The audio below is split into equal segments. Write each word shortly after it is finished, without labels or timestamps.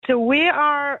So we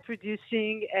are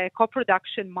producing a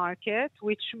co-production market,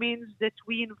 which means that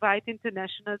we invite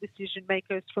international decision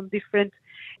makers from different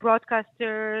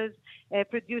broadcasters,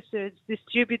 producers,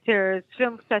 distributors,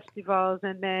 film festivals,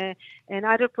 and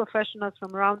other professionals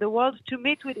from around the world to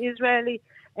meet with Israeli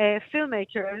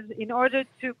filmmakers in order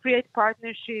to create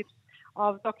partnerships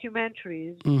of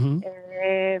documentaries.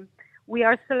 Mm-hmm. We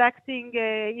are selecting,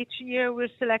 each year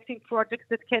we're selecting projects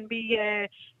that can be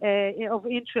of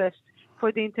interest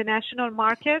for the international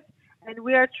market, and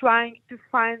we are trying to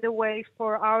find a way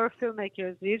for our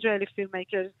filmmakers, the Israeli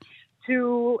filmmakers,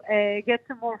 to get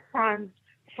some more funds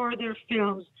for their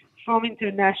films from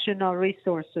international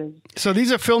resources. So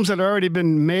these are films that have already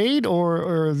been made,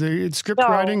 or the script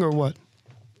writing, or what?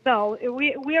 No,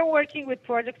 we are working with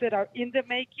projects that are in the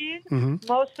making. Mm-hmm.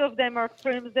 Most of them are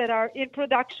films that are in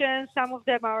production. Some of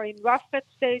them are in rough cut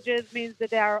stages, means that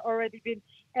they are already been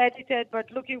edited, but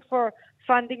looking for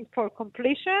funding for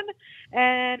completion.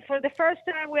 And for the first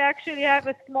time, we actually have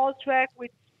a small track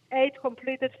with 8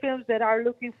 completed films that are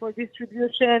looking for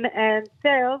distribution and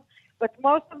sales. But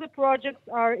most of the projects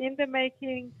are in the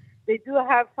making. They do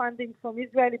have funding from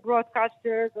Israeli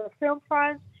broadcasters or film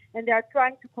funds, and they are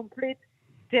trying to complete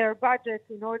their budget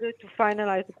in order to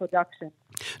finalize the production.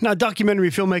 Now, documentary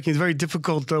filmmaking is a very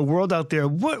difficult world out there.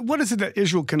 What is it that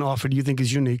Israel can offer, do you think,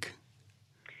 is unique?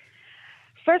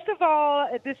 First of all,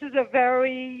 this is a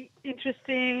very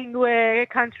interesting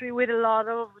country with a lot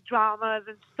of dramas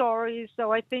and stories.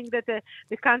 So I think that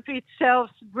the country itself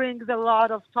brings a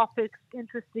lot of topics,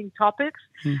 interesting topics.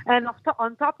 And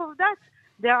on top of that,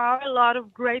 there are a lot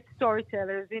of great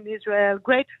storytellers in Israel,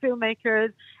 great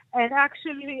filmmakers, and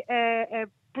actually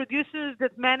producers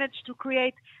that manage to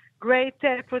create great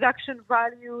production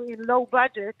value in low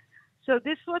budget. So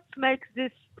this is what makes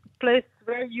this place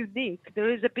very unique. There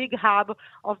is a big hub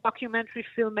of documentary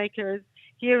filmmakers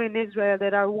here in Israel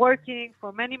that are working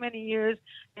for many, many years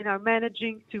and are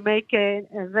managing to make a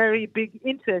very big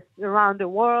interest around the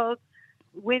world,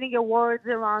 winning awards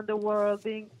around the world,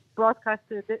 being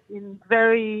broadcasted in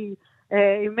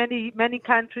in many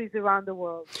countries around the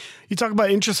world. You talk about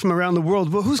interest from around the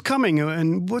world. Well, who's coming,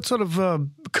 and what sort of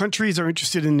countries are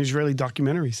interested in Israeli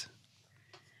documentaries?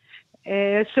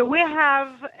 So we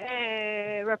have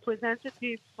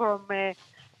representatives from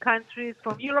countries,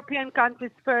 from European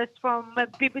countries first, from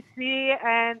BBC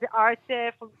and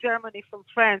Arte, from Germany, from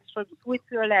France, from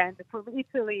Switzerland, from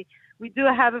Italy. We do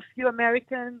have a few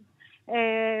American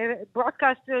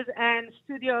broadcasters and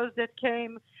studios that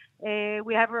came.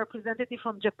 We have a representative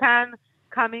from Japan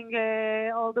coming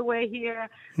all the way here.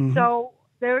 Mm-hmm. So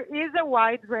there is a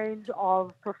wide range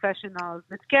of professionals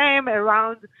that came,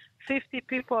 around 50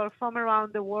 people from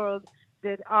around the world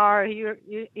that are here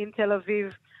in Tel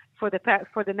Aviv for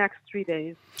the next 3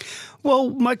 days.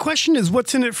 Well, my question is,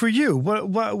 what's in it for you?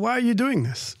 Why are you doing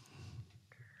this?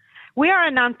 We are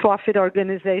a nonprofit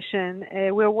organization.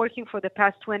 We're working for the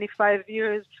past 25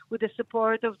 years with the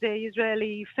support of the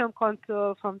Israeli Film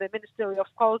Council, from the Ministry of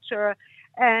Culture,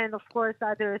 and of course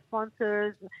other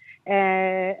sponsors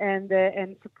and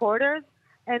supporters.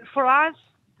 And for us,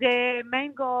 the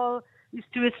main goal is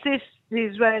to assist the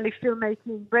Israeli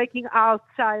filmmaking, breaking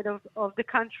outside of the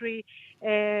country,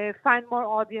 find more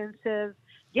audiences,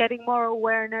 getting more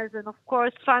awareness, and of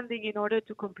course funding in order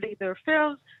to complete their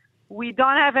films. We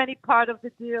don't have any part of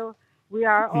the deal. We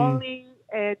are only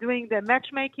doing the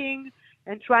matchmaking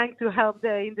and trying to help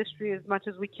the industry as much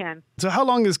as we can. So how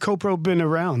long has CoPro been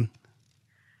around?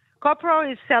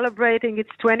 CoPro is celebrating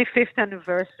its 25th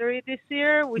anniversary this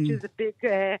year, which is a big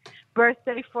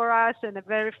birthday for us and a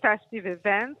very festive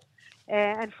event.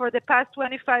 And for the past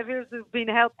 25 years, we've been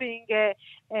helping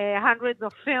hundreds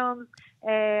of films.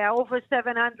 Over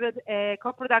 700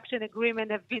 co-production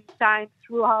agreements have been signed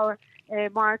through our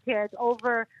market.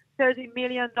 Over $30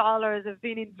 million have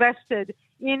been invested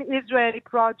in Israeli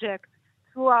projects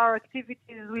through our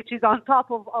activities, which is on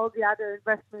top of all the other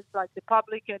investments like the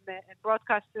public and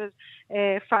broadcasters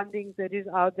funding that is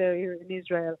out there here in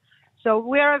Israel. So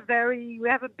we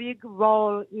have a big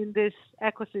role in this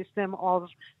ecosystem of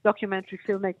documentary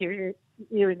filmmaking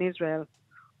here in Israel.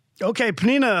 Okay,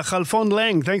 Pnina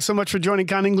Chalfon-Lang, thanks so much for joining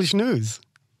Kan English News.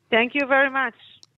 Thank you very much.